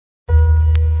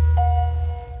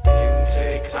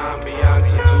Intake,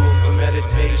 ambiance, a tool for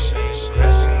meditation.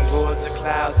 Pressing towards the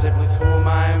clouds, yet with whom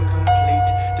I am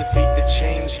complete. Defeat the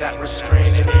change that restrain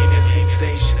and aid a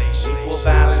sensation. Equal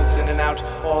balance in and out,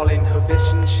 all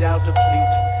inhibitions shall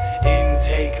deplete.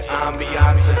 Intake,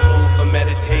 ambiance, a tool for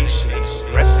meditation.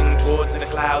 Pressing towards the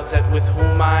clouds, yet with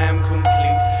whom I am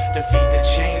complete. Defeat the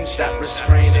change that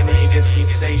restrain and aid a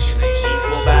sensation.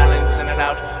 Equal balance in and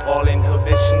out, all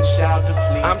inhibitions shall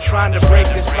deplete. I'm trying to break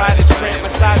this spider's cramp,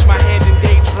 massage my hand and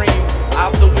daydream.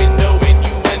 Out the window,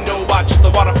 innuendo, watch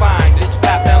the water find its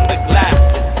path down the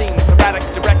glass. It seems erratic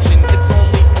direction, it's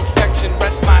only perfection.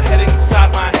 Rest my head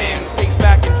inside my hands, pace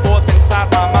back and forth inside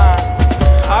my mind.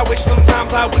 I wish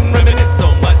sometimes I wouldn't reminisce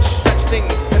so much. Such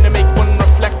things tend to make one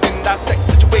reflect and dissect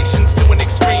situations to an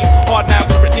extreme. Hard now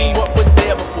to redeem what was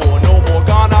there before. No more,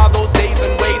 gone are those days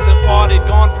and ways have parted.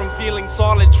 Gone from feeling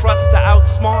solid trust to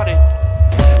outsmarted.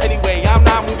 Anyway, I'm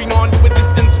not moving on to a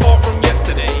distance far from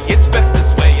yesterday. It's best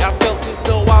this way. I felt as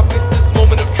though I've missed this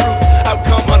moment of truth.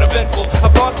 Outcome uneventful.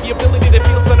 I've lost the ability to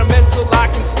feel sentimental. I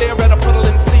can stare at a puddle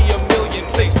and see a million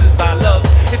places I love.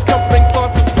 It's comforting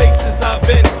thoughts of places I've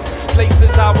been,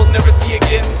 places I will never see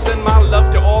again. Send my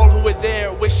love to all who were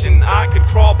there, wishing I could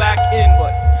crawl back in,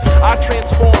 but I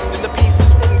transformed and the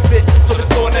pieces wouldn't fit, so the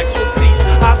sore necks will cease.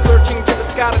 I searching to the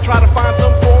sky to try to find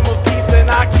some form of peace, and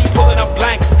I keep pulling up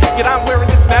blanks. Yet I'm wearing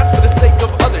this mask for the sake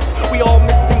of others. We all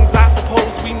miss things, I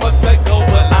suppose we must let go,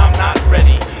 but I'm not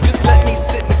ready. Just let me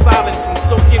sit in silence and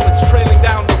soak in what's trailing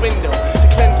down the window, to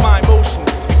cleanse my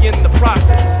emotions, to begin the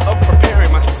process of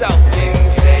preparing myself.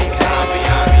 Intake,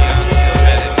 ambiance,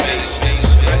 meditation,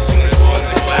 pressing towards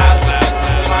the clouds,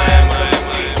 I am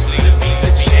complete. Defeat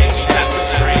the change that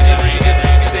restrain and aid a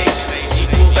sensation.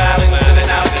 Equal balance in and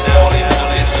out, all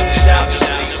inhibitions shall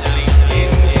deplete.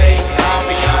 Intake,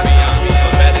 ambiance,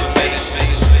 meditation,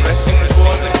 pressing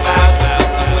towards the clouds,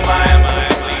 I am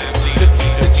complete.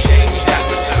 Defeat the change that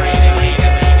restrain and aid a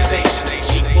sensation.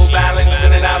 Equal balance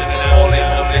in and out, all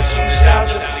inhibitions shall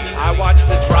deplete. I watch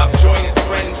the drop join its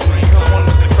friends and become one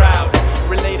with the crowd,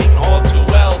 relating all too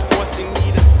well, forcing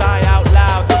me to sigh out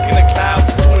loud. Looking at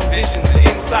clouds to envision the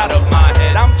inside of my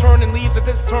head. I'm turning leaves at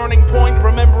this turning point,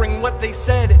 remembering what they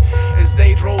said. As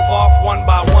they drove off one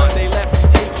by one, they left,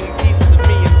 taking pieces of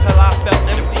me until I felt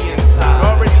empty inside.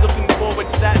 Already looking forward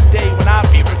to that day when I'd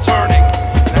be returning,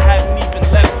 and I hadn't even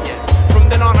left yet. From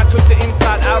then on I took the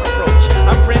inside out approach.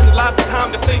 I'm granted lots of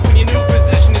time to think when your new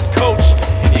position is coach,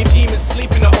 and your team is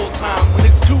sleeping the whole time. When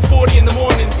it's 2:40 in the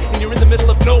morning and you're in the middle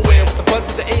of nowhere with the buzz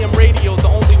of the AM radio, the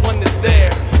only one that's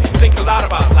there, you think a lot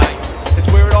about life.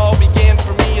 It's where it all began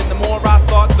for me, and the more I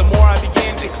thought, the more I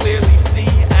began to clearly see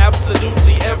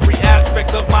absolutely every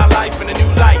aspect of my life in a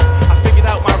new light. I figured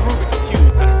out my Rubik's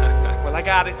Cube. Well, I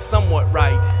got it somewhat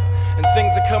right, and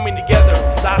things are coming together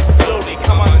as I slowly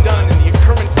come undone, and the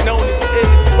occurrence known as it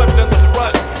is swept under the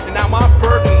rug. And now my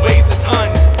burden weighs a ton,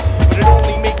 but it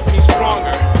only makes me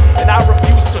stronger, and I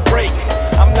refuse to break.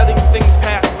 I'm letting things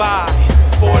pass by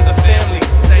for the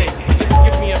family's sake. Just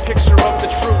give me a picture of the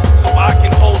truth so I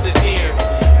can hold it near,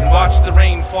 and watch the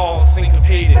rain fall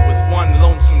syncopated with one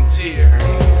lonesome tear.